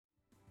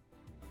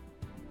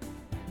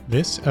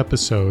This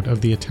episode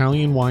of the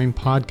Italian Wine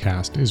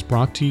Podcast is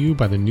brought to you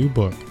by the new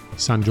book,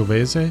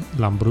 Sangiovese,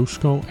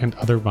 Lambrusco, and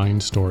Other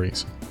Vine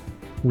Stories.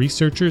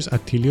 Researchers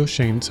Attilio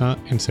Scienza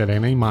and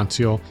Serena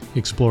Imazio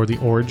explore the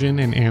origin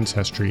and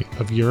ancestry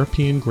of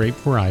European grape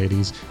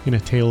varieties in a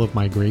tale of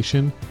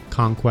migration,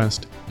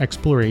 conquest,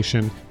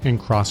 exploration, and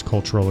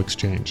cross-cultural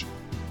exchange.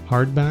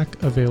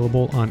 Hardback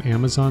available on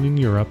Amazon in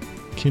Europe,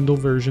 Kindle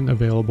version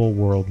available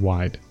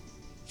worldwide.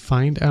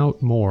 Find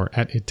out more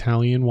at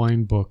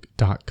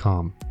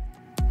ItalianWineBook.com.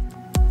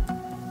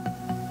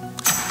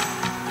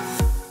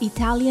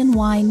 Italian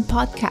Wine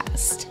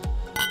Podcast.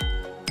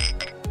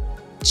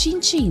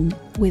 Chin Chin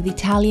with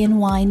Italian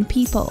wine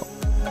people.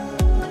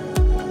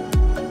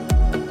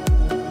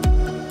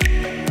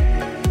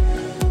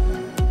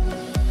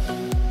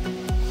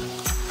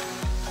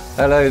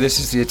 Hello, this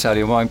is the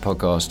Italian Wine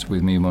Podcast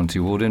with me, Monty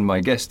Waldin.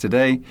 My guest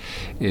today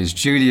is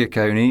Julia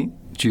Coney.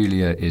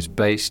 Julia is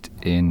based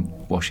in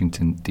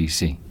Washington,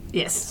 D.C.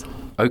 Yes.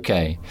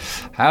 Okay.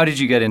 How did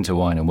you get into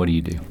wine and what do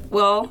you do?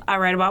 Well, I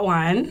write about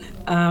wine.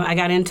 I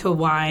got into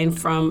wine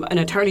from an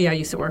attorney I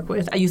used to work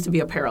with. I used to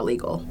be a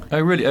paralegal. Oh,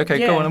 really? Okay,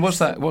 Yes. Go on. And what's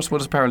that? What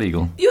is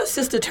paralegal? You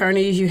assist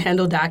attorneys, you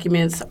handle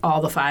documents, all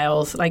the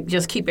files, like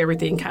just keep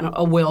everything kind of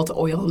a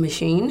well-oiled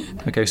machine.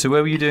 Okay, so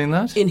where were you doing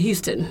that? In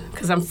Houston,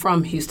 because I'm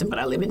from Houston, but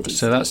I live in D.C.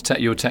 So that's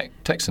you're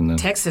Texan then?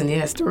 Texan,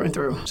 yes, through and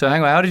through. So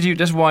hang on, how did you,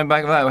 just wind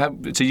back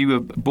that, so you were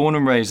born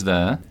and raised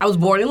there? I was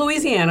born in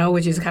Louisiana,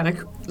 which is kind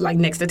of like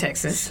next to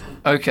Texas.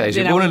 Okay, so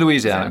Then you're born I in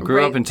Louisiana, was grew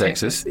up raised in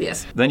Texas.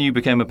 Yes. Then you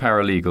became a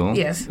paralegal.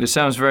 Yes. It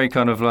sounds very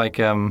kind of like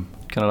a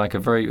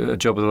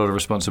job with a lot of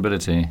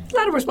responsibility. A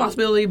lot of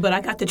responsibility, but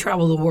I got to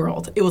travel the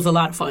world. It was a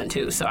lot of fun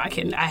too, so I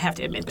have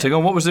to admit that. So go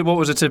on, what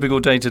was a typical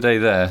day-to-day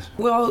there?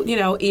 Well,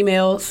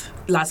 emails,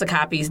 lots of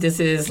copies.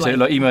 This is So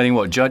like emailing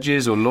what,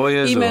 judges or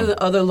lawyers? Emailing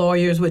other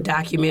lawyers with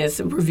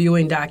documents,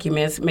 reviewing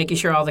documents, making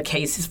sure all the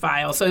cases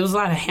filed. So it was a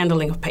lot of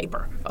handling of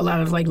paper, a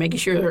lot of making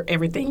sure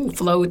everything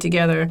flowed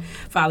together,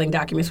 filing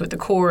documents with the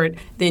court.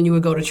 Then you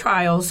would go to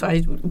trial. So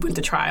I went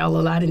to trial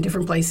a lot in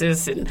different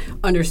places and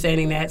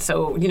understanding that.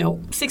 So,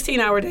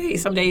 16-hour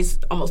days, some days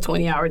almost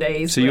 20-hour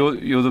days. So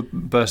you're the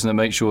person that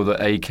makes sure that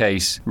a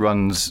case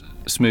runs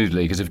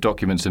smoothly, because if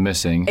documents are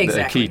missing,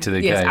 exactly. they're key to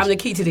the yes, case. I'm the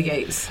key to the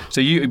case.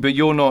 So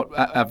you're not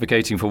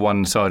advocating for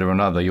one side or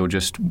another. You're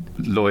just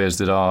lawyers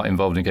that are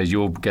involved in case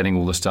you're getting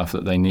all the stuff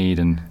that they need.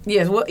 And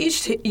yes, well,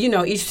 each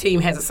team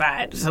has a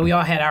side. So we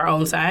all had our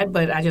own side,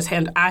 but I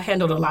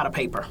handled a lot of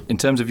paper. In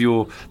terms of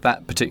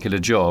that particular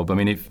job, I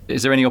mean,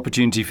 is there any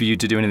opportunity for you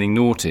to do anything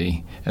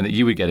naughty and that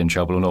you would get in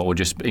trouble or not, or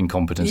just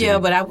incompetence? Yeah,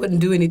 but I wouldn't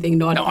do anything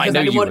naughty. No, I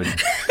know you would.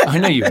 I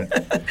know you would.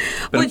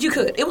 But you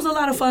could. It was a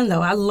lot of fun,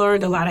 though. I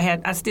learned a lot.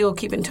 I still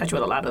keep in touch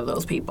with a lot of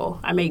those people.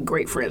 I made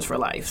great friends for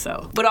life.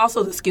 So, but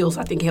also the skills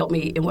I think helped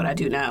me in what I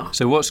do now.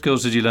 So, what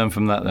skills did you learn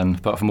from that then,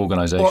 apart from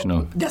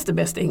organizational? That's the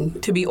best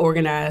thing, to be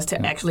organized, to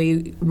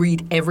actually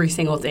read every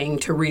single thing,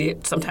 to read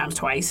it sometimes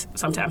twice,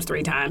 sometimes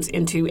 3 times,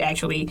 and to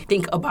actually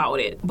think about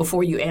it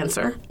before you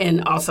answer,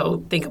 and also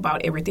think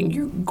about everything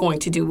you're going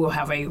to do will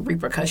have a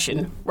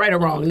repercussion, right or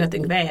wrong,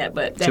 nothing bad,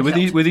 but that So,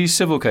 helps. were these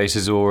civil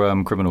cases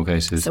or criminal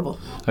cases? Civil.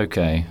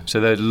 Okay, so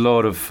there's a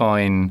lot of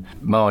fine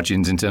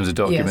margins in terms of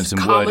documents yes,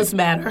 and commas wording.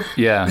 matter.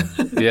 Yeah,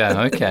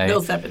 okay.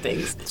 Those type of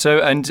things. So,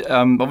 and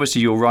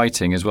obviously you're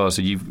writing as well,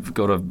 so you've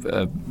got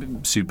a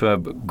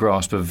superb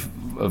grasp of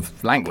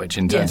language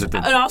in terms of...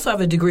 I also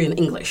have a degree in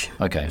English.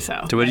 Okay,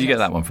 so where did you get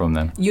that one from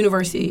then?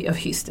 University of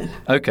Houston.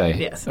 Okay.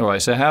 Yes. All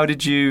right, so how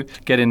did you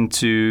get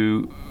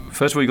into...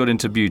 First of all, you got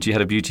into beauty. You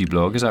had a beauty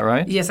blog, is that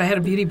right? Yes, I had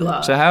a beauty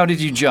blog. So how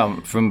did you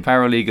jump from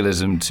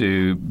paralegalism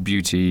to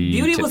beauty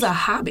Beauty tips? was a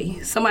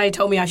hobby. Somebody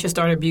told me I should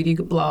start a beauty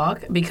blog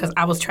because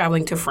I was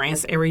traveling to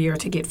France every year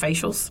to get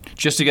facials.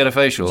 Just to get a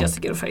facial? Just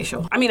to get a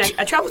facial. I mean,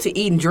 I traveled to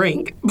eat and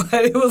drink,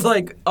 but it was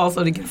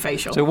also to get a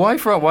facial. So why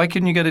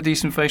couldn't you get a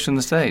decent facial in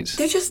the States?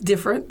 They're just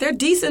different. They're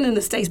decent in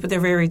the States, but they're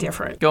very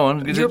different. Go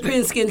on.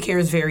 European skincare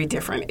is very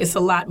different. It's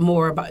a lot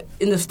more about...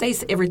 In the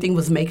States, everything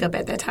was makeup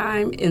at that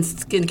time, and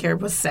skincare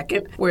was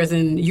second, whereas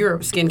in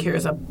Europe, skincare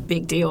is a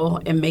big deal,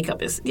 and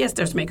makeup is... Yes,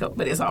 there's makeup,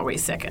 but it's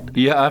always second.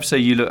 Yeah, I have to say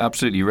you look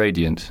absolutely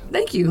radiant.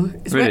 Thank you.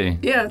 Really?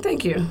 Yeah,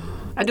 thank you.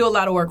 I do a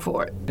lot of work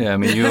for it. Yeah, I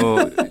mean,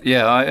 you're...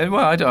 yeah,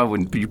 I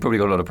wouldn't... You probably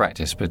got a lot of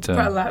practice, but...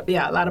 A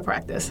lot of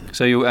practice.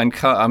 So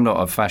I'm not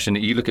a fashion...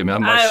 You look at me,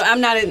 I'm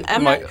not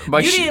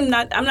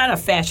a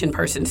fashion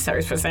person,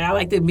 per se. I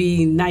like to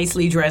be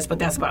nicely dressed, but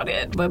that's about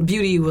it. But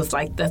beauty was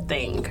like the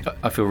thing.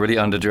 I feel really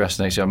underdressed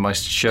next year. My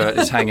shirt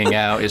is hanging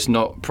out. It's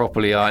not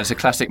properly ironed. It's a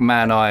classic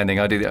man ironing.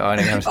 I do the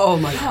ironing. Oh,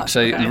 my gosh. So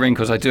okay. the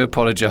wrinkles, I do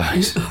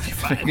apologise.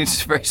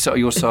 It's very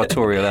your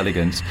sartorial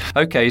elegance.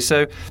 Okay,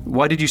 so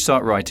why did you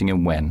start writing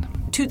and when?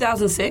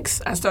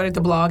 2006. I started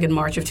the blog in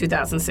March of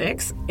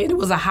 2006, and it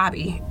was a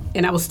hobby.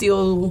 and I was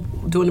still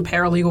doing the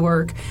paralegal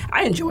work.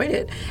 I enjoyed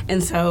it.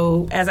 And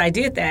so as I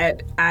did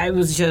that,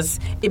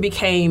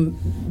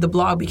 the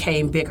blog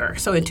became bigger.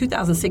 So in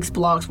 2006,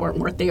 blogs weren't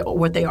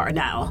what they are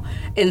now.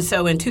 And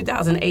so in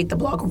 2008, the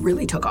blog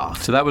really took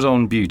off. So that was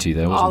on beauty,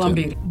 though, wasn't it? All on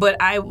beauty. But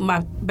my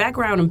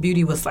background in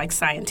beauty was like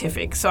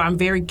scientific. So I'm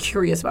very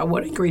curious about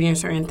what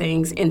ingredients are in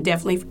things, and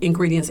definitely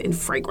ingredients in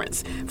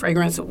fragrance.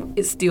 Fragrance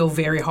is still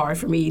very hard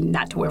for me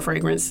not to wear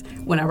fragrance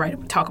when I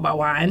talk about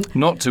wine.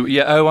 Not to,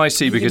 yeah, oh, I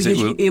see, because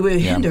it will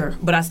hinder,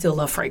 but I still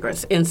love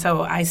fragrance. And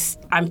so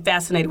I'm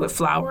fascinated with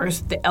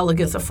flowers, the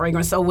elegance of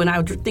fragrance. So when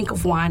I think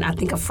of wine, I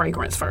think of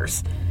fragrance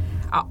first.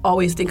 I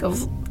always think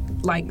of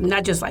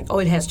not just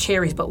it has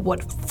cherries, but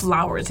what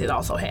flowers it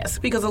also has.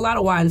 Because a lot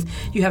of wines,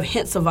 you have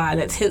hints of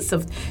violets, hints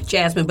of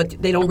jasmine, but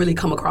they don't really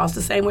come across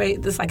the same way.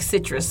 It's like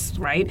citrus,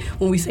 right?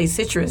 When we say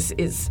citrus,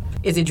 is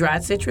it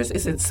dried citrus?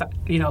 Is it,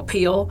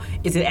 peel?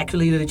 Is it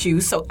actually the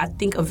juice? So I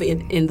think of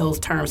it in those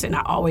terms, and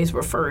I always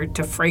refer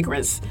to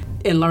fragrance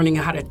in learning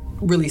how to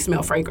really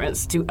smell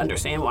fragrance to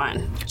understand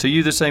wine. So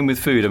you're the same with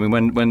food? I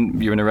mean,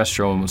 when you're in a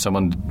restaurant and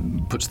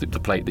someone puts the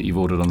plate that you've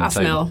ordered on the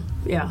table?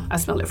 I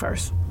smell it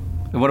first.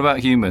 And what about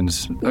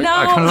humans? No.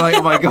 I kind of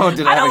oh my God,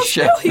 did I have a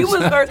chef? I don't smell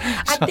humans first.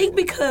 I think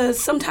because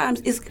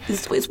sometimes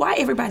it's why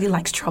everybody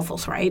likes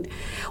truffles, right?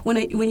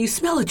 When you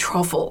smell a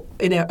truffle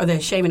and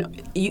they're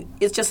shaving,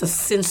 it's just a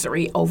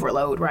sensory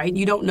overload, right?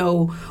 You don't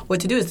know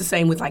what to do. It's the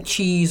same with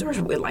cheese, or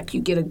with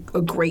you get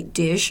a great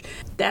dish.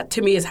 That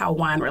to me is how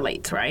wine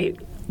relates, right?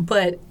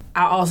 But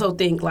I also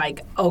think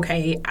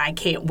okay, I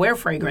can't wear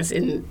fragrance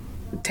and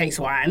taste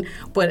wine,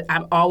 but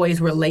I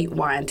always relate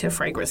wine to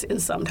fragrance in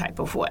some type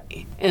of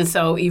way. And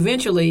so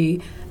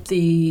eventually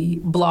the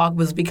blog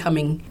was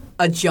becoming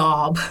a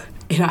job,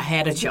 and I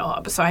had a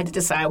job. So I had to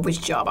decide which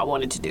job I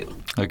wanted to do.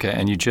 Okay,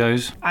 and you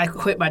chose? I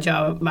quit my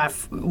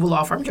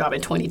law firm job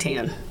in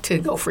 2010 to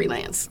go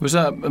freelance.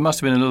 It must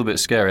have been a little bit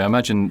scary. I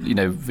imagine,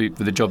 for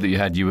the job that you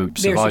had, you were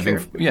surviving.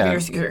 Very secure. Yeah.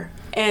 Very secure.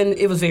 And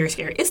it was very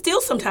scary. It's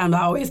still sometimes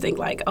I always think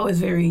it's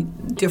very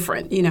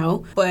different,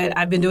 But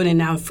I've been doing it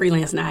now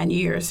freelance 9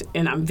 years,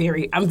 and I'm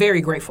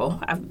very grateful.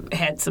 I've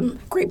had some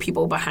great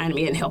people behind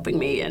me and helping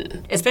me,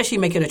 and especially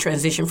making a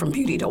transition from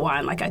beauty to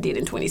wine like I did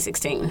in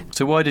 2016.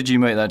 So why did you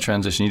make that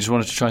transition? You just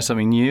wanted to try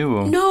something new?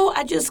 Or? No,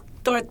 I just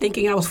started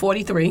thinking I was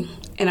 43,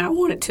 and I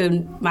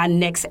wanted my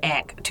next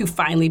act to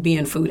finally be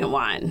in food and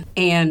wine.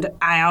 And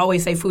I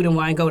always say food and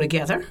wine go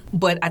together,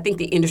 but I think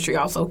the industry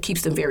also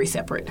keeps them very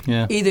separate.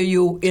 Yeah. Either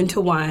you're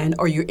into wine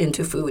or you're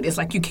into food. It's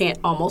you can't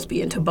almost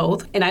be into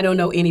both. And I don't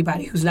know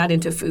anybody who's not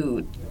into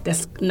food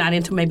that's not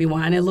into maybe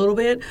wine a little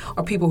bit,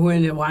 or people who are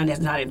into wine that's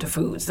not into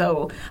food.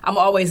 So I'm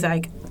always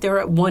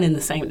they're one and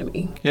the same to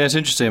me. Yeah, it's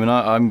interesting.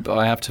 I mean,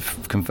 I have to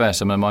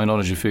confess, my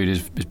knowledge of food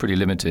is pretty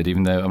limited,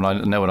 even though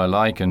I know what I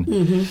like, and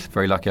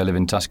very lucky I live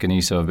in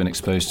Tuscany, so I've been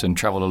exposed to and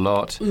travelled a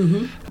lot.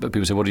 But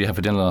people say, what did you have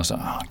for dinner last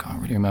night? I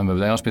can't really remember. But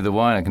they asked me the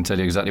wine, I can tell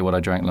you exactly what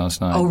I drank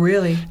last night. Oh,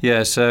 really?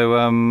 Yeah, so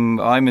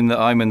I'm in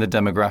the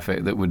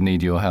demographic that would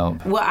need your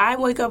help. Well, I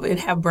wake up and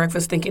have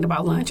breakfast thinking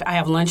about lunch. I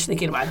have lunch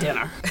thinking about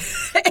dinner.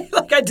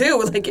 I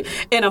do.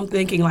 And I'm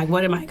thinking,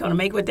 what am I going to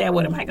make with that?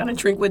 What am I going to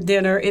drink with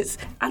dinner?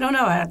 I don't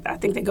know. I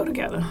think they go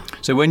together.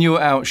 So when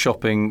you're out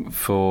shopping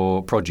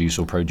for produce,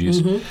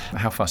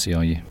 how fussy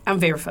are you? I'm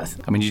very fussy.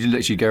 I mean, you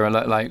literally go around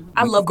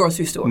I love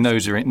grocery stores.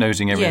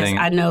 Nosing everything.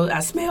 Yes, I know. I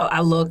smell.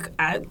 I look.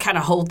 I kind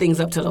of hold things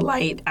up to the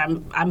light.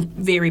 I'm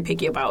very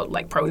picky about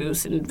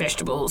produce and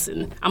vegetables,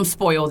 and I'm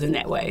spoiled in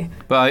that way.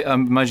 But I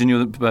imagine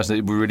you're the person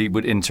that really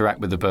would interact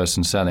with the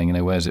person selling.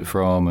 Where's it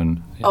from?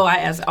 And oh, I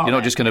ask. You're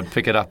not just going to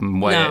pick it up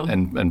and weigh it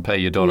and pay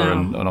your dollar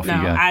and off you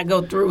go. I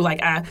go through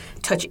I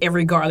touch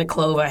every garlic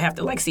clove. I have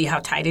to see how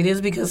tight it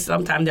is, because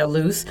sometimes they're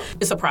loose.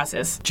 It's a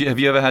process. Have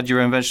you ever had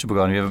your own vegetable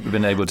garden? Have you ever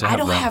been able to have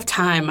that? I don't have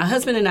time. My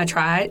husband and I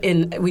tried,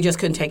 and we just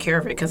couldn't take care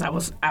of it because I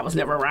was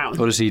never around.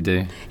 What does he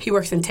do? He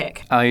works in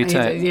tech. Oh,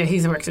 tech?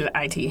 He works in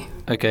IT.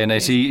 Okay, and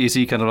is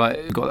he kind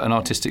of got an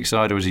artistic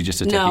side, or is he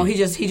just a techie? No, he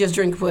just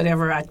drinks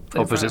whatever I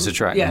put Opposites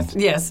attract.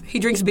 Yes. He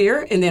drinks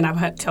beer, and then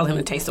I tell him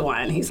to taste the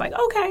wine. He's like,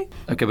 okay.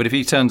 Okay, but if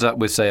he turns up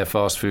with, say, a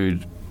fast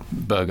food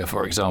burger,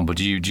 for example,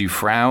 do you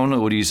frown,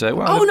 or do you say,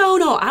 well... Oh,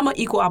 no. I'm an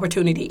equal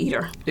opportunity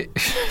eater.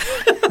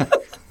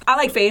 I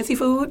like fancy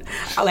food.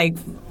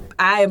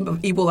 I'm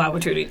equal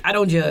opportunity. I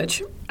don't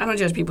judge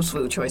people's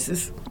food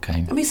choices.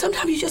 Okay. I mean,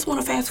 sometimes you just want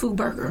a fast food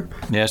burger.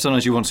 Yeah,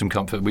 sometimes you want some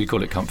comfort. We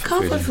call it comfort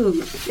food. Comfort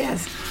food,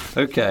 yes.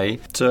 Okay,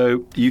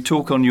 so you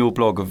talk on your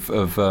blog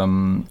of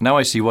now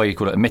I see why you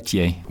call it a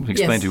métier.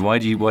 Explain to me, why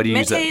do you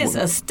use that? Métier is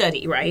a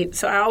study, right?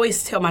 So I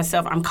always tell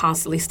myself I'm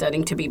constantly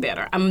studying to be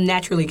better. I'm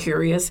naturally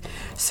curious,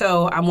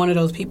 so I'm one of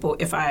those people,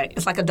 it's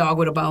like a dog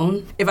with a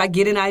bone. If I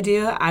get an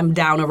idea, I'm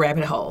down a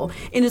rabbit hole.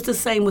 And it's the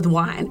same with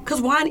wine, because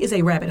wine is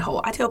a rabbit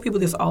hole. I tell people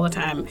this all the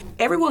time.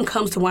 Everyone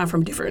comes to wine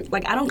from different,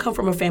 I don't come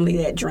from a family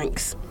that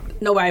drinks.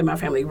 Nobody in my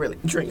family really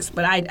drinks,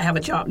 but I have a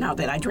job now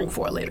that I drink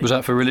for a living. Was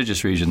that for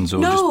religious reasons? Or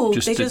no,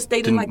 they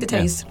didn't like the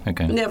taste. Yeah.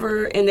 Okay.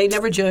 They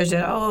never judged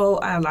that,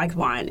 I like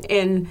wine,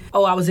 and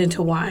I was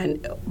into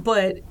wine.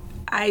 But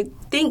I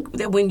think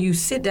that when you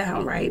sit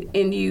down, right,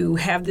 and you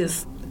have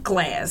this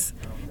glass,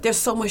 there's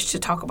so much to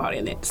talk about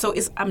in it. So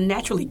I'm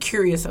naturally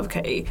curious,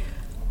 okay,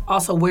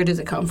 also, where does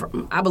it come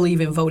from? I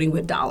believe in voting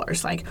with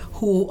dollars. Like,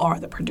 who are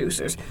the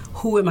producers?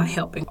 Who am I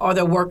helping? Are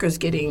the workers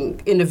getting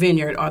in the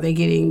vineyard? Are they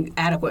getting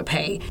adequate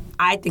pay?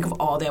 I think of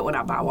all that when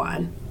I buy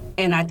wine.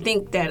 And I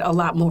think that a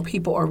lot more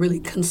people are really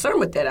concerned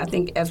with that. I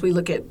think as we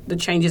look at the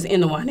changes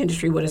in the wine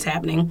industry, what is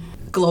happening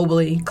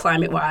globally,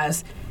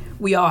 climate-wise,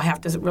 we all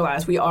have to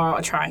realize we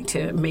are trying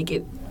to make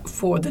it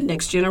for the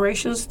next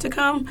generations to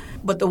come.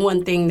 But the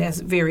one thing that's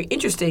very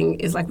interesting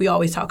is, like, we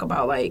always talk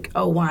about, like,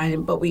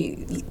 wine, but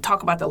we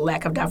talk about the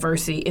lack of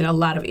diversity in a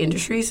lot of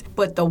industries.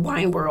 But the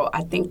wine world,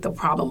 I think the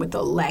problem with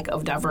the lack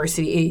of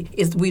diversity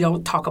is we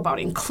don't talk about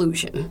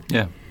inclusion.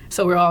 Yeah.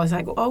 So we're always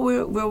like,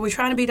 we're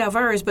trying to be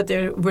diverse, but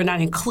we're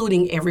not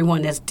including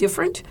everyone that's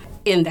different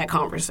in that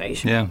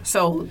conversation. Yeah.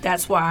 So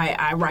that's why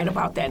I write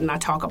about that and I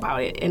talk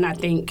about it. And I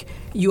think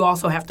you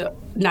also have to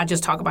not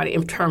just talk about it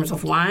in terms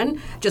of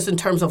wine, just in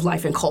terms of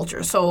life and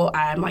culture. So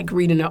I'm like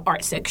reading the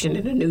art section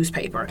in the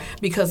newspaper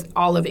because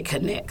all of it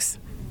connects.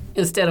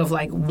 Instead of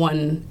like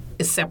one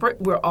is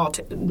separate, we're all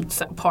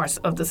parts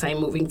of the same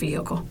moving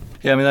vehicle.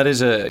 Yeah, I mean,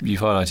 you've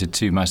highlighted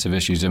two massive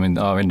issues. I mean,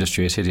 our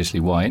industry is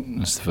hideously white.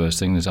 That's the first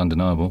thing that's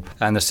undeniable.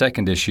 And the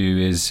second issue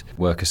is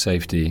worker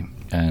safety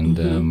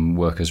and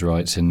workers'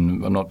 rights.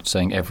 And I'm not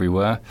saying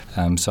everywhere.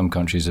 Some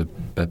countries are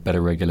better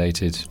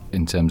regulated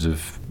in terms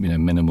of,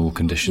 minimal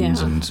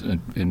conditions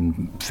and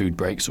in food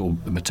breaks or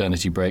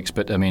maternity breaks.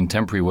 But I mean,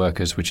 temporary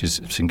workers, which is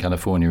in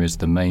California, is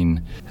the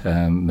main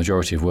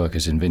majority of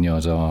workers in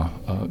vineyards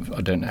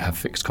don't have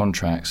fixed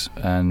contracts.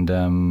 And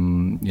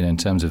in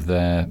terms of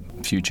their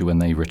future when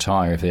they retire,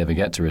 if they ever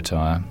get to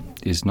retire,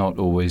 is not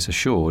always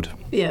assured.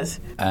 Yes.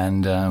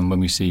 And when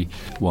we see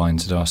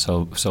wines that are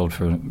sold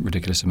for a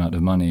ridiculous amount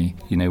of money,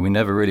 we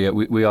never really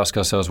we ask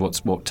ourselves what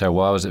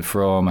terroir was it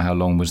from, how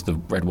long was the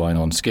red wine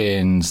on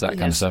skins, that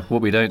kind of stuff.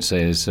 What we don't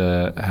say is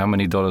how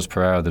many dollars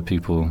per hour the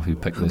people who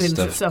pick this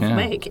stuff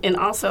make, and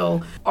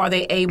also are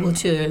they able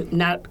to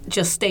not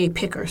just stay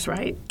pickers,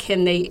 right?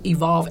 Can they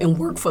evolve and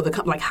work for the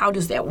company? Like, how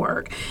does that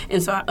work?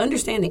 And so I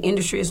understand the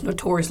industry is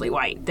notoriously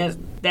white. That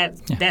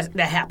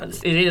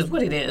happens. It is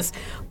what it is.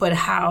 But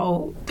how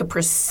the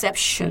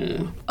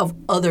perception of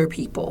other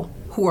people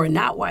who are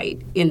not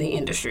white in the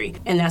industry,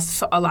 and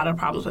that's a lot of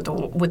problems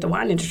with the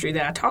wine industry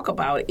that I talk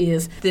about,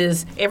 is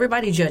this: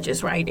 everybody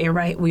judges, right?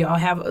 We all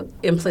have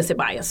implicit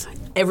bias.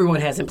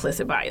 Everyone has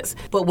implicit bias.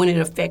 But when it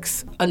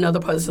affects another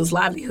person's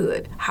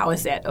livelihood, how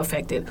is that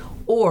affected?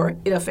 Or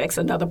it affects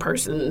another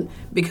person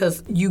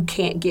because you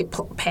can't get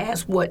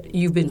past what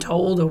you've been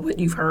told or what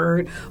you've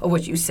heard or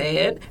what you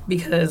said,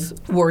 because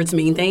words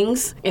mean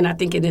things. And I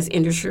think in this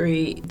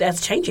industry,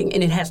 that's changing,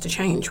 and it has to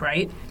change,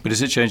 right? But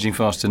is it changing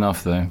fast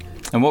enough, though?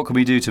 And what can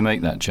we do to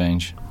make that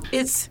change?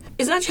 It's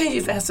not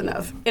changing fast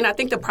enough. And I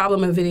think the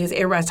problem of it is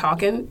everybody's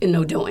talking and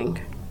no doing.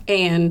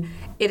 And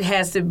it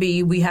has to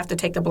be, we have to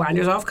take the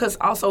blinders off, because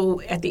also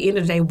at the end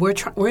of the day,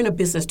 we're in a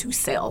business to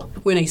sell.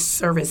 We're in a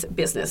service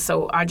business.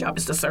 So our job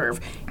is to serve.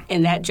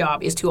 And that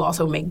job is to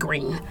also make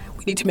green.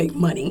 We need to make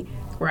money,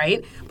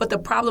 right? But the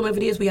problem of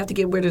it is we have to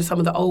get rid of some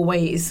of the old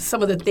ways,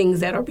 some of the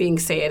things that are being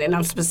said. And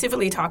I'm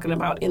specifically talking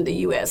about in the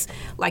U.S.,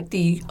 like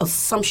the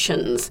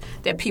assumptions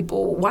that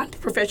wine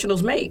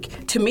professionals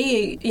make. To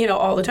me,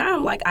 all the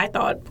time, like, I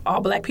thought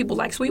all black people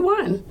like sweet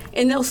wine.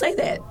 And they'll say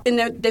that. And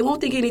they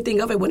won't think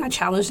anything of it when I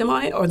challenge them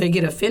on it, or they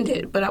get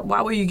offended. But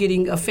why were you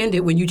getting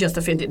offended when you just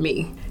offended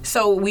me?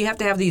 So we have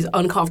to have these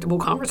uncomfortable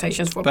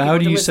conversations for people. But how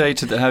do you say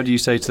to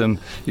them,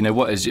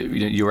 what is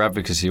your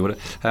advocacy?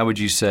 How would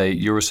you say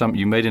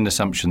you made an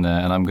assumption there,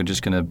 and I'm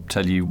just going to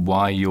tell you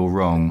why you're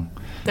wrong?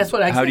 That's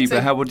what I say. What do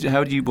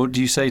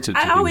you say to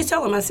I people? always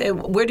tell them, I said,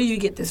 where do you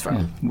get this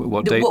from? Yeah.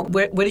 What date?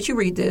 Where did you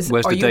read this?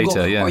 Where's the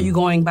data? Are you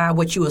going by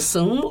what you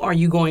assume? Are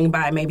you going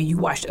by maybe you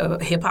watched a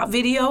hip-hop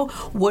video?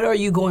 What are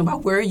you going by?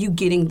 Where are you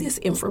getting this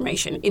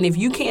information? And if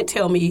you can't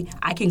tell me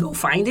I can go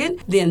find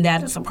it, then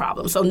that is a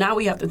problem. So now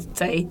we have to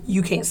say,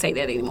 you can't say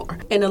that anymore.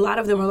 And a lot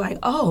of them are like,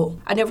 oh,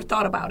 I never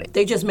thought about it.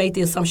 They just made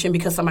the assumption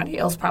because somebody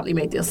else probably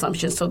made the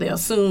assumption. So they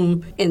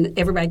assume, and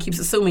everybody keeps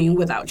assuming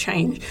without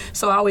change.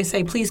 So I always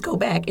say, please go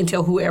back and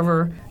tell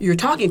whoever you're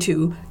talking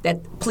to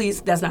that,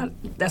 please, that's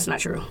not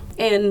true.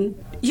 And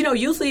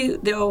usually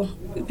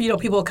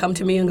people will come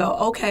to me and go,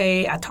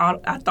 okay, I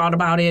thought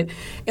about it,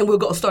 and we'll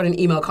go start an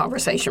email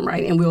conversation,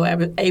 right? And we'll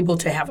be able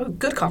to have a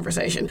good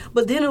conversation.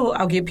 But then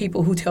I'll get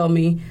people who tell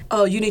me,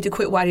 oh, you need to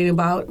quit writing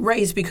about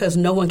race because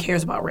no one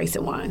cares about race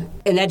in wine.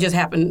 And that just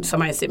happened.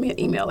 Somebody sent me an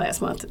email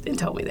last month and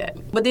told me that.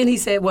 But then he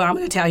said, well, I'm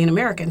an Italian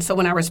American. So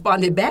when I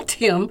responded back to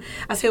him,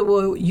 I said,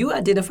 well, you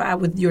identify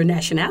with your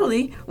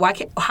nationality.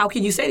 How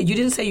can you say that? You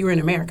didn't say you're an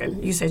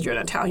American. You said you're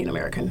an Italian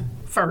American.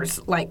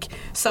 first. Like,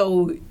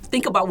 so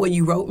think about what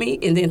you wrote me,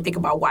 and then think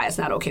about why it's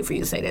not okay for you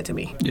to say that to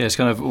me. Yeah, it's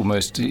kind of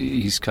almost,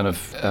 he's kind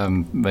of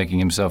making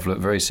himself look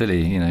very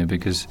silly,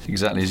 because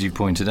exactly as you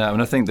pointed out.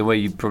 And I think the way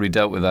you probably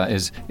dealt with that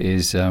is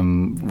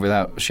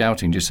without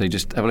shouting, just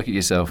have a look at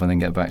yourself and then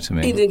get back to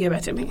me. He didn't get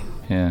back to me.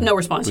 Yeah. No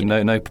response.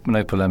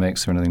 No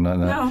polemics or anything like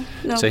that.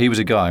 No. So he was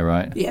a guy,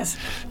 right? Yes.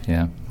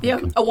 Yeah. Yeah,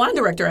 a wine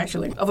director,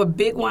 actually, of a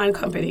big wine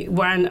company,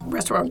 wine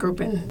restaurant group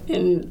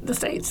in the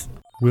States.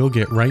 We'll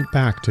get right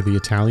back to the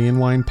Italian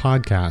Wine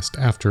Podcast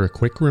after a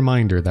quick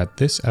reminder that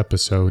this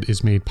episode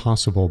is made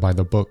possible by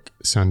the book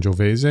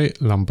Sangiovese,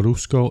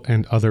 Lambrusco,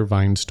 and Other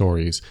Vine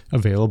Stories,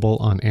 available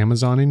on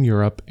Amazon in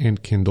Europe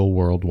and Kindle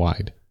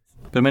worldwide.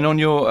 But on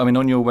your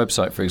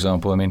website, for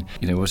example,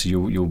 obviously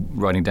you're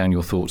writing down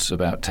your thoughts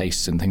about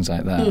tastes and things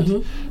like that.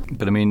 Mm-hmm.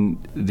 But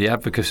the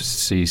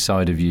advocacy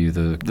side of you,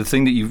 the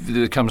thing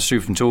that comes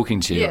through from talking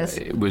to you, yes,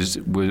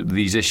 were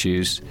these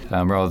issues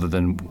rather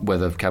than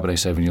whether Cabernet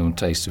Sauvignon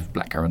tastes of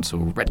blackcurrants or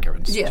red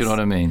currants. Yes. Do you know what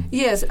I mean?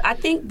 Yes, I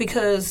think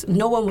because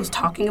no one was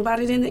talking about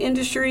it in the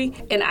industry,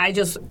 and I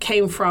just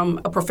came from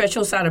a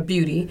professional side of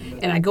beauty,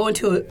 and I go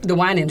into the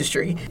wine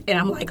industry, and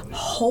I'm like,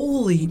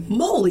 holy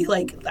moly!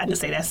 Like, I didn't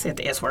say that, said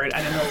the S word.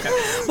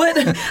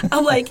 But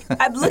I'm like,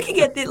 I'm looking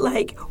at it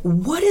like,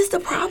 what is the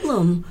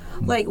problem?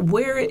 Like,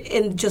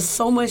 and just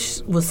so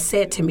much was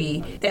said to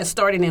me that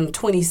started in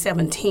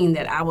 2017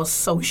 that I was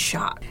so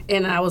shocked.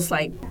 And I was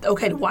like,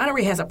 okay, the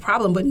winery has a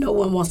problem, but no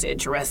one wants to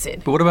address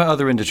it. But what about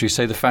other industries,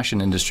 say the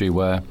fashion industry,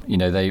 where,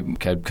 they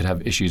could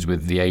have issues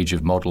with the age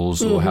of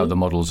models or how the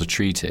models are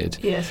treated?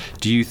 Yes.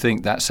 Do you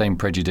think that same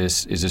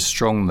prejudice is as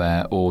strong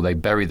there, or they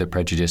bury the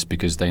prejudice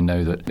because they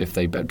know that if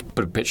they put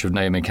a picture of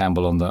Naomi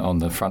Campbell on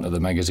the front of the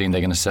magazine, they're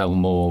going to sell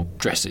more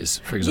dresses,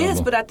 for example?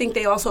 Yes, but I think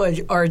they also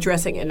are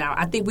addressing it now.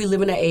 I think we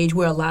live in an age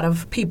where a lot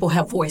of people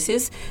have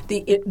voices.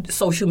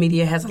 Social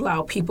media has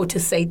allowed people to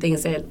say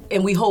things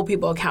and we hold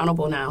people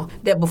accountable now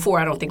that before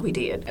I don't think we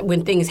did.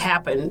 When things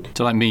happen.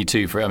 So like Me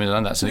Too,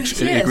 that's an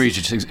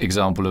egregious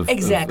example of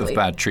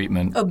bad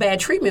treatment. Of bad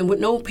treatment.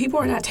 No, people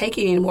are not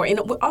taking it anymore. And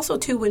also,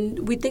 too,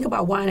 when we think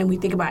about wine and we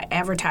think about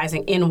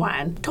advertising in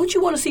wine, don't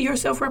you want to see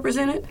yourself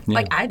represented? Yeah.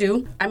 Like I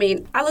do.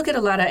 I look at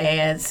a lot of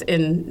ads,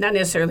 and not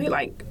necessarily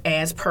like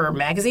ads per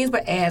magazines,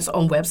 but ads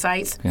on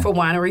websites for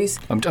wineries.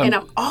 And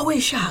I'm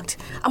always shocked.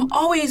 I'm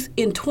always,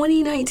 in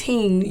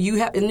 2019,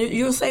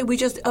 you'll say we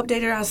just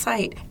updated our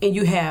site, and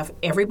you have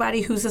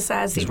everybody who's a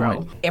size 0,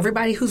 right,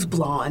 everybody who's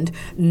blonde,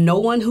 no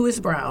one who is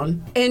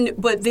brown,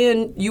 but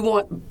then you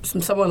want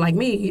someone like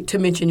me to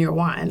mention your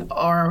wine,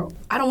 or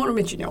I don't want to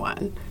mention your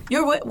wine.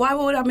 Why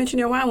would I mention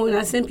your wine when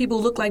I send people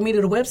who look like me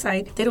to the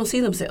website? They don't see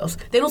themselves.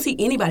 They don't see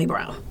anybody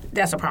brown.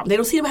 That's a problem. They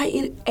don't see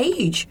anybody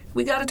age.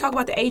 We got to talk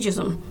about the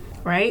ageism,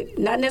 right?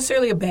 Not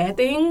necessarily a bad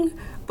thing,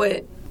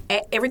 but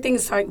everything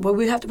is like, well,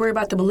 we have to worry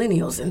about the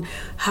millennials and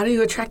how do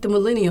you attract the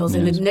millennials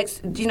and the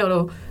next,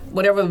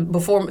 whatever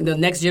before the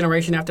next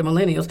generation after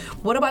millennials.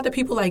 What about the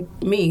people like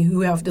me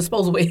who have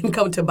disposable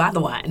income to buy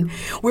the wine?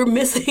 We're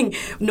missing.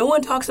 No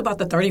one talks about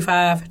the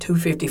 35 to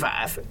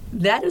 55.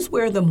 That is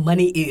where the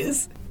money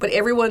is. But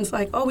everyone's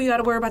like, oh, we got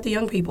to worry about the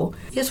young people.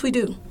 Yes, we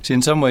do. See,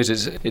 in some ways,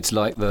 it's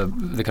like the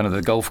kind of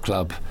the golf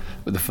club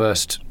with the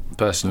first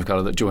person of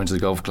colour that joins the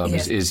golf club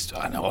is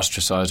I don't know,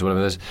 ostracised or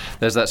whatever.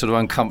 There's that sort of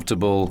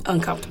uncomfortable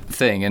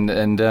thing.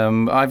 And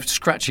I'm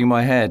scratching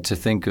my head to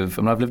think of,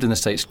 I've lived in the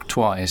States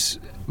twice,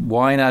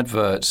 wine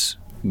adverts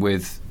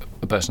with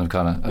a person of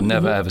colour. I've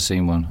never ever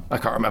seen one. I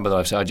can't remember that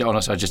I've seen.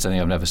 Honestly, I just don't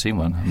think I've never seen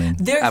one.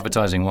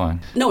 Advertising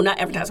wine. No, not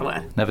advertising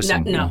wine. Never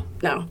seen. No,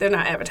 they're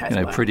not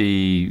advertising wine.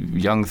 Pretty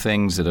young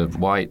things that are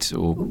white,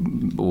 or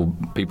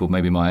people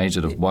maybe my age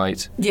that are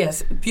white.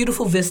 Yes,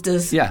 beautiful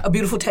vistas. Yeah. A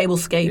beautiful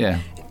tablescape. Yeah.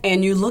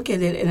 And you look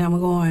at it, and I'm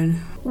going,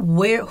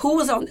 who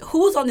was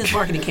on this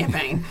marketing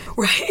campaign,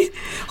 right?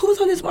 Who was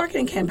on this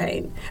marketing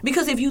campaign?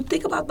 Because if you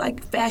think about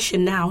like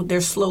fashion now,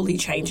 they're slowly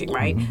changing,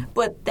 right? Mm-hmm.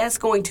 But that's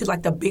going to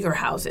like the bigger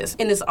houses,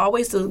 and it's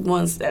always the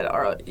ones that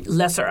are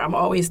lesser. I'm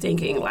always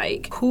thinking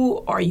like,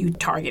 who are you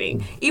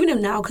targeting? Even if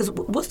now, because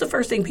what's the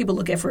first thing people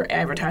look at for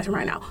advertising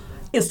right now?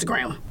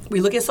 Instagram.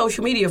 We look at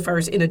social media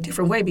first in a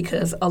different way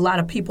because a lot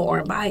of people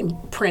aren't buying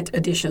print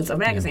editions of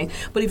magazines.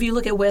 But if you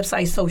look at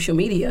websites, social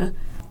media,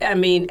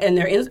 and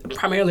they're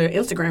primarily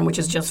Instagram, which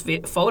is just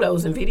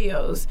photos and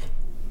videos,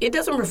 it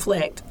doesn't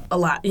reflect a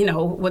lot,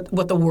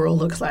 what the world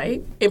looks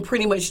like. And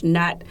pretty much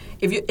not,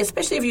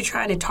 especially if you're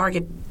trying to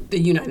target the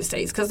United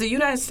States. Because the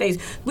United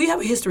States, we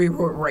have a history of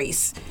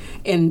race,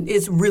 and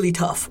it's really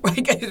tough. Right?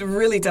 It's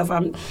really tough.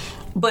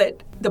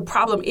 But the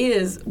problem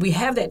is we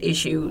have that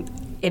issue,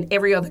 and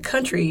every other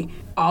country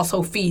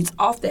also feeds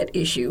off that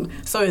issue.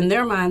 So in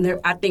their mind,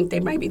 I think they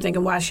might be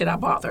thinking, why should I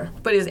bother?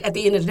 But at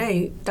the end of the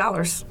day,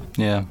 dollars.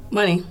 Yeah.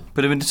 Money.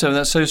 But so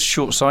that's so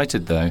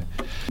short-sighted, though,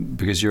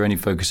 because you're only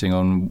focusing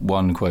on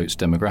one, quotes,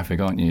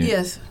 demographic, aren't you?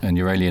 Yes. And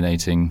you're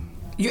alienating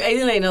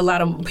a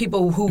lot of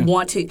people who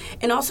want to.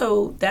 And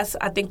also, that's,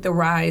 I think, the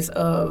rise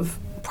of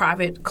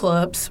private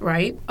clubs,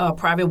 right?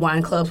 Private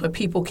wine clubs where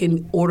people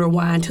can order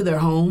wine to their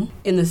home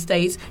in the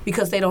States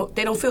because they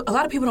don't feel, a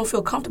lot of people don't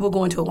feel comfortable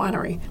going to a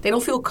winery. They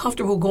don't feel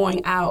comfortable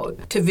going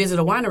out to visit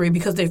a winery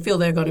because they feel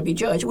they're going to be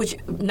judged, which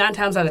 9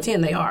 times out of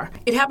 10 they are.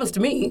 It happens to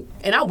me,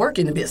 and I work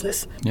in the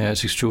business. Yeah,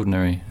 it's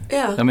extraordinary.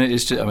 Yeah. I mean,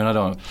 I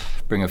don't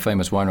bring a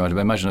famous wine writer,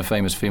 but imagine a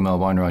famous female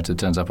wine writer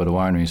turns up at a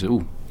winery and says,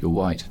 "Oh, you're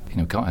white.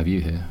 Can't have you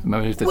here."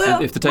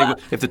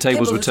 If the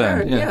tables were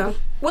turned. Yeah.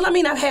 Well, I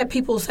mean, I've had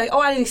people say, "Oh,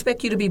 I didn't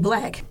expect you to be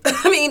black."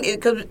 I mean,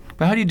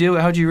 but how do you do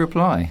it? How do you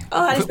reply?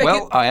 Oh, I expect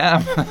you. I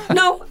am.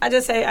 No, I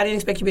just say I didn't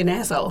expect you to be an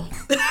asshole.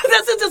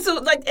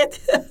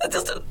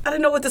 I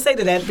didn't know what to say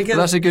to that because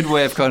that's a good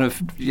way of kind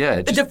of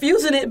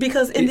diffusing it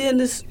because then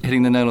this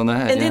hitting the nail on the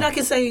head. And then I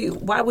can say,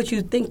 why would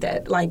you think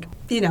that? Like,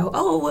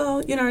 oh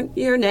well,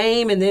 your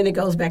name, and then it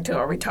goes back to,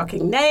 are we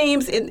talking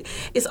names? And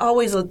it's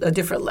always a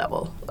different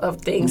level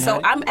of things. Yeah.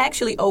 So I'm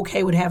actually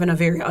okay with having a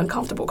very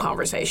uncomfortable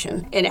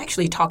conversation and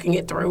actually talking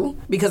it through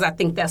because I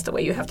think that's the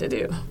way you have to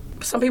do.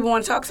 Some people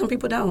want to talk, some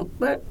people don't,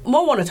 but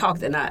more want to talk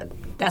than not.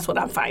 That's what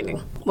I'm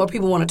finding. More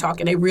people want to talk,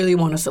 and they really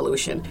want a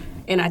solution.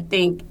 And I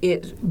think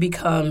it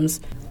becomes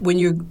when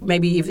you're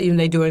maybe even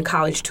they're doing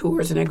college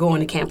tours and they're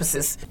going to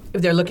campuses,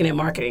 if they're looking at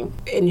marketing,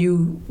 and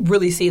you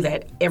really see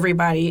that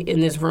everybody in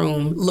this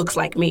room looks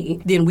like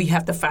me, then we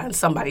have to find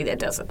somebody that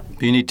doesn't.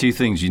 You need 2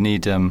 things. You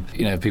need,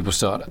 people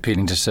start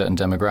appealing to certain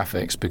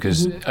demographics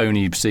because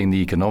only seeing the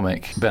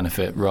economic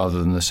benefit rather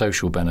than the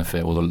social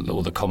benefit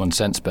or the common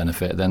sense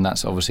benefit, then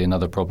that's obviously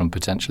another problem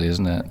potentially,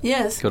 isn't it?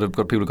 Yes.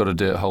 People got to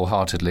do it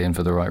wholeheartedly and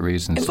for the right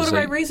reasons. And for the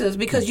right reasons,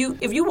 because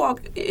if you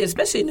walk,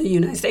 especially in the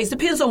United States,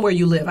 depends on where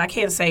you live. I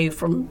can't say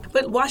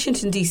but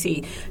Washington,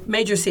 D.C.,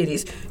 major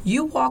cities,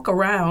 you walk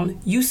around,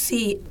 you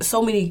see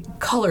so many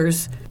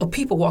colors of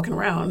people walking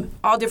around,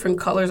 all different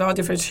colors, all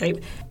different shapes.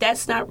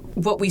 That's not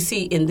what we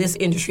see in this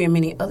industry and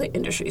many other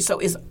industries. So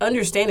it's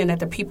understanding that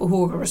the people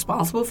who are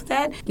responsible for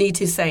that need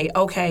to say,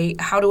 okay,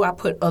 how do I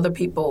put other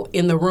people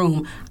in the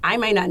room? I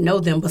may not know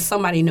them, but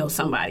somebody knows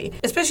somebody.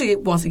 Especially,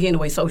 once again, the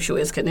way social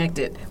is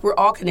connected. We're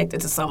all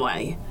connected to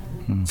somebody.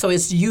 So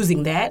it's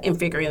using that and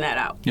figuring that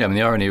out. Yeah, I mean,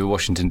 the irony of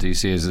Washington,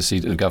 D.C. is the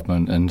seat of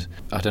government, and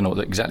I don't know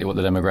exactly what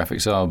the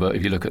demographics are, but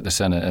if you look at the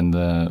Senate and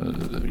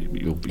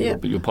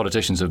your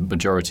politicians are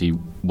majority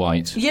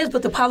white. Yes,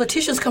 but the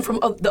politicians come from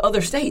the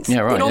other states.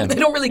 Yeah, right. They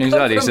don't really come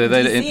from so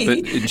D.C. But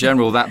in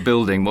general, that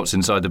building, what's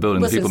inside the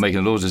building, the people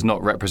making the laws, is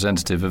not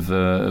representative of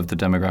the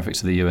demographics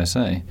of the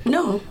USA.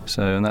 No.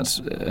 So, and that's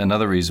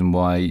another reason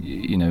why,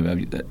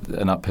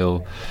 an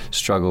uphill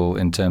struggle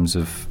in terms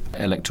of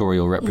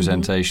electoral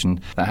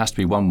representation. That has to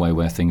be one way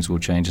where things will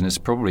change, and it's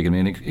probably going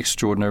to be an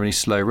extraordinarily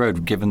slow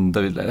road given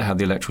how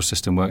the electoral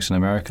system works in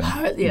America,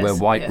 where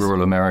white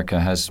rural America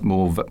has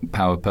more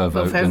power per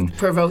vote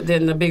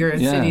than the bigger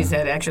cities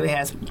that actually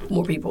has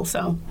more people.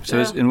 So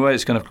it's, in a way,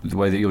 it's kind of the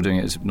way that you're doing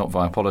it is not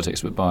via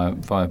politics, but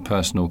via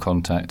personal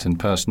contact and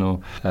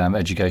personal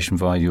education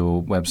via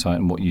your website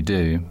and what you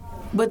do.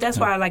 But that's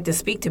why I like to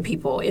speak to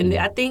people. And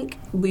I think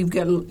we've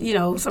gotten,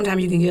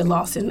 sometimes you can get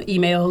lost in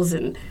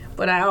emails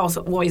but I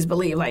also always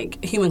believe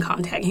like human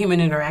contact, human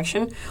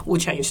interaction will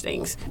change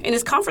things. And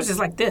it's conferences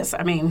like this.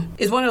 I mean,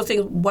 it's one of those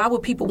things, why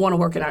would people want to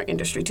work in our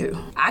industry too?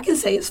 I can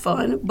say it's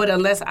fun, but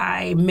unless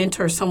I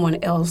mentor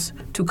someone else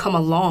to come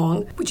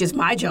along, which is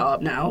my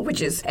job now,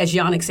 which is, as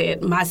Yannick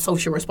said, my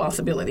social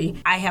responsibility,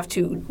 I have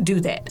to do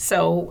that.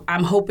 So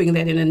I'm hoping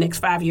that in the next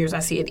 5 years, I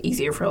see it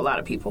easier for a lot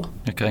of people.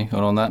 Okay,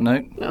 and on that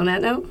note? On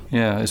that note?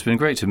 Yeah, it's been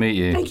great to meet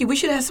you. Thank you. We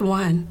should have some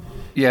wine.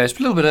 Yeah, it's a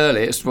little bit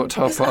early. It's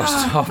half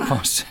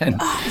past 10 in the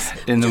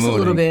morning. Just a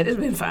little bit. It's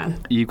been fun.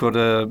 You've got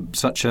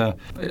such a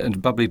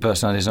bubbly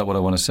personality. Is not what I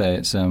want to say.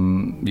 It's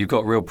you've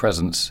got real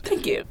presence.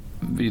 Thank you.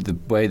 The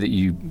way that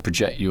you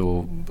project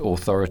your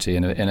authority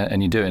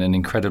and you do it in an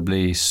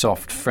incredibly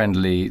soft,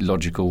 friendly,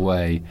 logical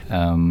way,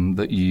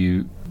 that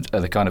you are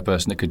the kind of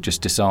person that could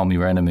just disarm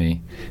your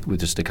enemy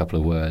with just a couple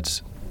of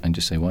words. And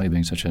just say, why are you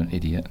being such an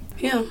idiot?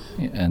 Yeah.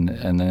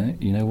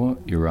 And you know what?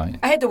 You're right.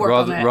 I had to work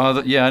on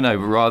that. Yeah, I know.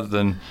 But rather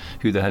than,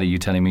 who the hell are you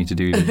telling me to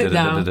do?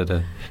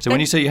 No. So when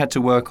you say you had to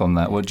work on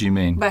that, what do you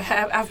mean? But I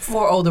have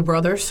 4 older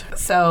brothers.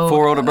 So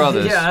 4 older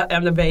brothers? Yeah,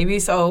 I'm the baby.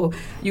 So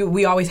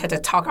we always had to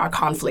talk our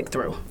conflict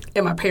through.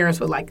 And my parents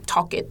would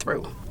talk it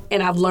through.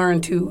 And I've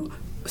learned to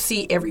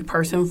see every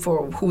person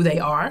for who they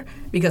are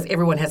because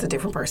everyone has a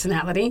different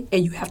personality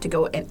and you have to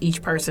go at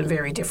each person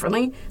very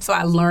differently. So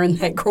I learned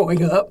that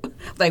growing up.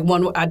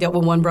 I dealt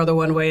with one brother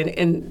one way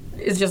and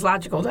it's just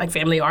logical,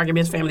 family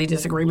arguments, family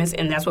disagreements,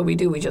 and that's what we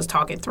do. We just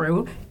talk it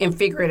through and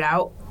figure it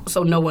out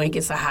so no one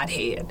gets a hot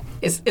head.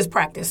 It's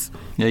practice.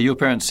 Yeah, your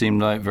parents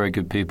seemed like very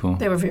good people.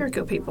 They were very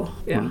good people,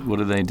 yeah. What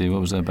did they do?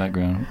 What was their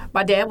background?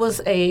 My dad was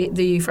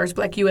the first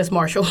black U.S.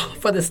 Marshal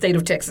for the state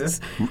of Texas.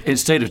 In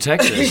state of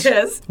Texas?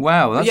 Yes.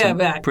 Wow, that's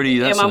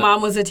and my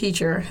mom was a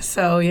teacher,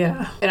 so yeah.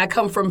 And I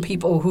come from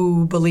people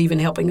who believe in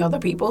helping other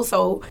people,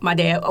 so my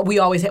dad, we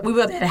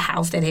were at a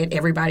house that had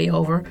everybody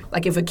over.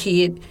 If a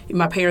kid,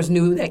 my parents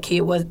knew that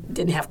kid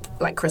didn't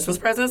have Christmas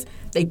presents,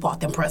 they bought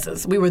them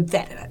presents. We were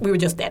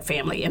just that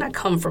family, and I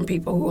come from from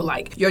people who are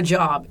like, your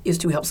job is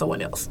to help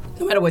someone else.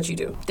 No matter what you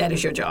do, that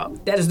is your job.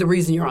 That is the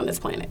reason you're on this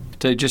planet.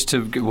 So just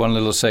to get one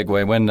little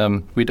segue,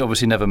 when we'd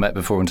obviously never met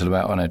before until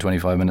about,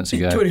 25 minutes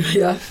ago.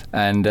 Yeah.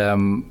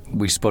 And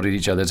we spotted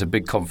each other. It's a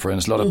big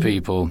conference, a lot of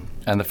people.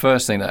 And the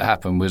first thing that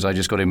happened was I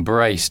just got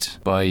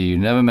embraced by you.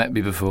 Never met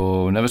me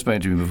before, never spoken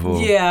to me before.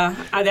 Yeah,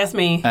 that's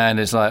me. And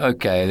it's like,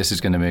 okay, this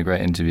is going to be a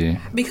great interview.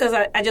 Because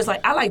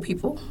I like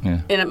people.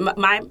 Yeah. And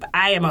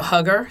I am a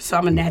hugger, so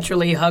I'm a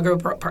naturally hugger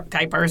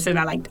type person.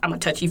 I'm a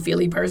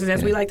touchy-feely person,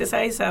 as we like to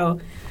say. So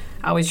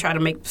I always try to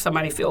make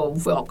somebody feel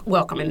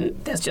welcome,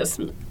 and that's just,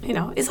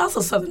 it's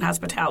also Southern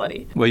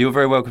hospitality. Well, you're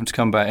very welcome to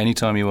come back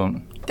anytime you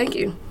want. Thank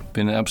you.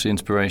 Been absolutely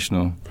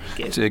inspirational.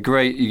 Thank you.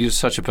 You're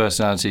such a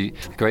personality,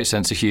 a great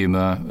sense of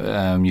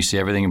humour. You see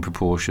everything in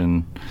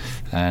proportion,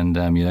 and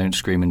you don't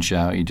scream and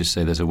shout. You just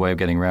say there's a way of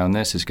getting around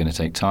this. It's going to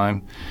take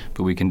time,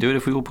 but we can do it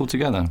if we all pull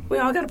together. We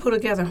all got to pull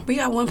together. We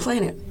got one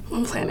planet.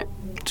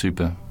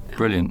 Super.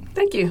 Brilliant.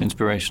 Thank you.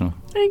 Inspirational.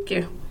 Thank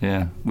you.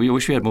 Yeah. We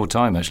wish we had more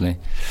time, actually.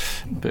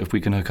 But if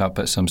we can hook up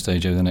at some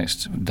stage over the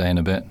next day and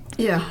a bit,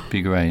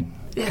 be great.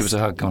 Yes. Give us a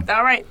hug, come on.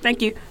 All right.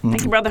 Thank you.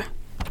 Thank you, brother.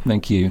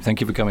 Thank you.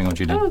 Thank you for coming on,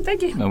 Julia. Oh,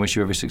 thank you. I wish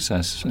you every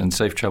success and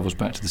safe travels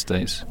back to the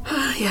States.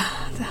 Yeah.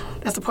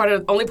 That's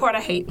the only part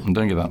I hate. And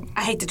don't give up.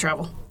 I hate to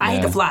travel. I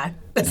hate to fly.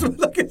 I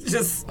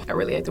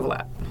really hate to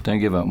fly. Don't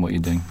give up on what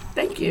you're doing.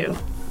 Thank you.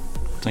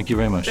 Thank you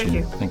very much. Thank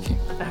you. Thank you.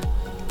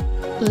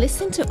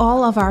 Listen to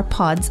all of our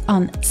pods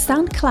on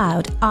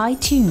SoundCloud,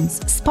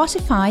 iTunes,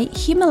 Spotify,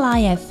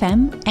 Himalaya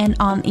FM, and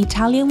on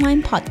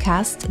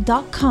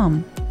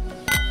ItalianWinePodcast.com.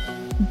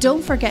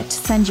 Don't forget to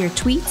send your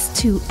tweets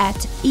to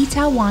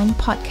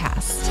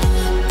 @ItaWinePodcast.